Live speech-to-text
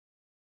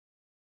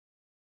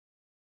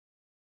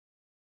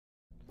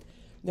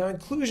Now,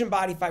 inclusion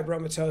body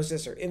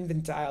fibromatosis or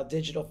infantile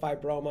digital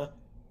fibroma,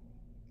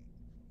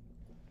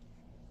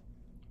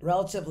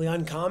 relatively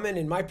uncommon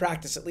in my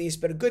practice at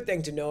least, but a good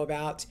thing to know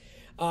about.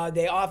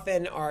 They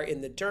often are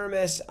in the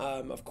dermis,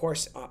 of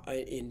course,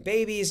 in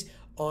babies,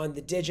 on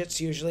the digits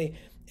usually,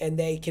 and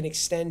they can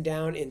extend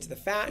down into the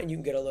fat, and you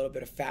can get a little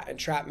bit of fat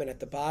entrapment at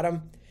the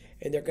bottom.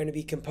 And they're going to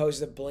be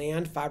composed of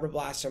bland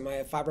fibroblasts or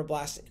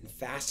myofibroblasts and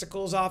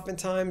fascicles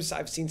oftentimes.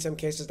 I've seen some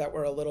cases that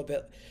were a little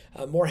bit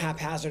more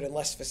haphazard and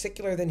less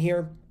fascicular than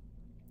here,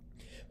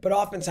 but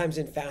oftentimes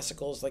in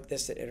fascicles like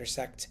this that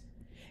intersect.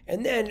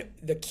 And then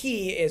the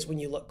key is, when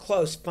you look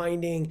close,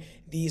 finding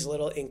these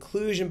little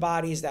inclusion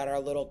bodies that are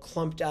little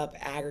clumped up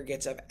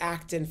aggregates of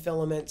actin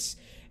filaments.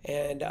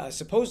 And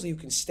supposedly you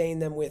can stain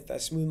them with a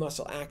smooth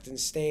muscle actin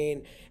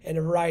stain and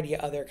a variety of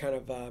other kind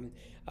of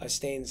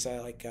stains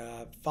like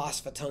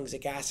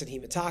phosphatungsic acid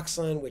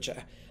hematoxylin, which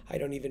I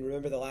don't even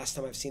remember the last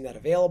time I've seen that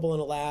available in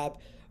a lab.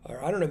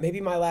 Or I don't know,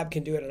 maybe my lab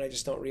can do it and I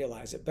just don't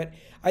realize it. But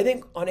I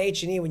think on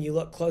H&E, when you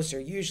look closer,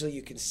 usually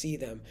you can see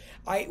them.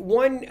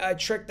 One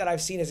trick that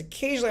I've seen is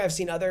occasionally I've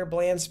seen other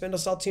bland spindle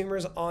cell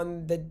tumors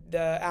on the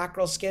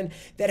acral skin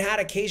that had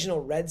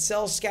occasional red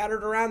cells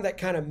scattered around that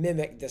kind of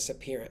mimic this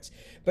appearance.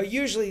 But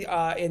usually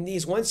in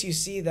these, once you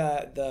see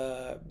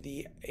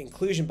the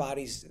inclusion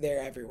bodies,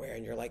 they're everywhere,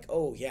 and you're like,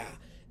 oh yeah,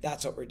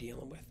 that's what we're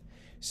dealing with.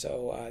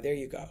 So there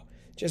you go.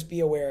 Just be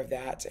aware of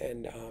that,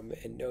 and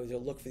know to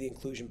look for the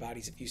inclusion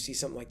bodies if you see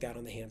something like that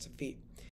on the hands and feet.